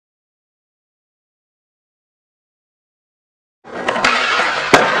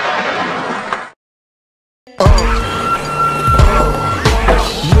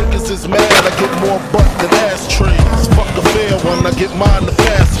Niggas is mad, I get more butt than ashtrays. Fuck a fair one, I get mine the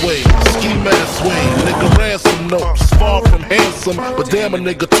fast way. Ski mask way, nigga ransom notes. Far from handsome, but damn a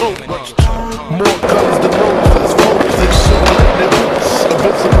nigga tote. More guns than roses, folks and shit like their roots.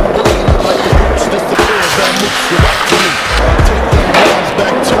 Invisible brain, like the roots disappear. That mooks you back to me. Take them rhymes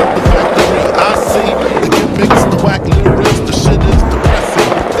back to the factory. I see the gimmicks, the whack lyrics, the shit is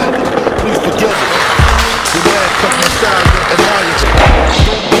depressing. Please forget it. You're mad cause my style and knowledge.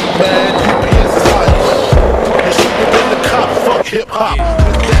 Don't be mad, UPS is higher. You should've been the cop, fuck hip-hop.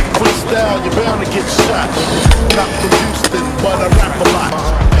 With that freestyle, you're bound to get shot. Not from Houston, but I rap a lot.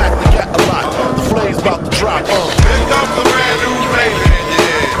 Pack the gat a lot, the flame's about to drop. Here comes the brand new flavor in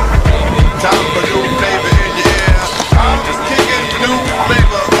your ear. Time for new flavor in your ear. I'm just kicking new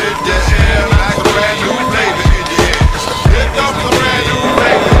flavor in your ear. Like a brand new flavor in your ear. Here comes the brand new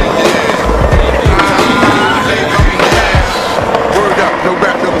flavor in your ear. Word up, no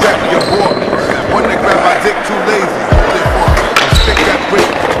rap, you're bored. One that grab my dick too lazy. Hold it for me. Stick that brick,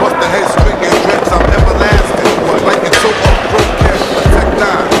 bust the head swinging dreads. I'm everlasting. Like it's so unbroken. Tech 9,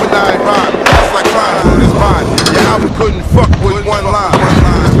 when I rhyme, it's like crime food is mine. Your album couldn't fuck with one line.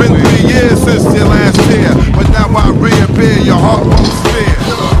 It's been 3 years since your last year, but now I reappear. Your heart won't spare.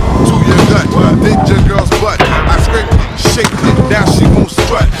 To your gut, did your girl's butt. I scraped it, shaked it, now she won't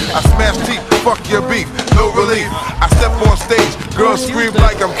strut. I smash teeth, fuck your beef, no relief. I step on stage, girls scream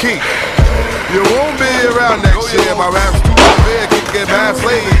like I'm Keith. You won't be around next year. My rap's too big, can get mad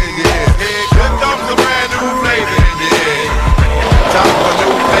flavor in your ear. Here comes a brand new flavor in your ear. Time for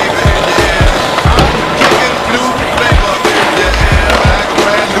new flavor in your ear. I'm kicking new flavor in your ear. Like a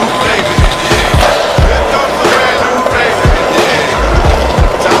brand new flavor in your ear. Here comes a brand new flavor in your ear.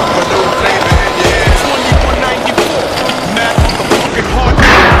 Time for new flavor in your ear. 2194, Mac on the fucking hard.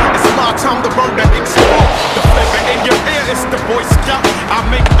 It's my time to burn the explore. The flavor in your ear is the Boy Scout. I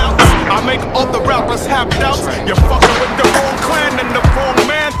make outs, I make all the rappers have doubts. Your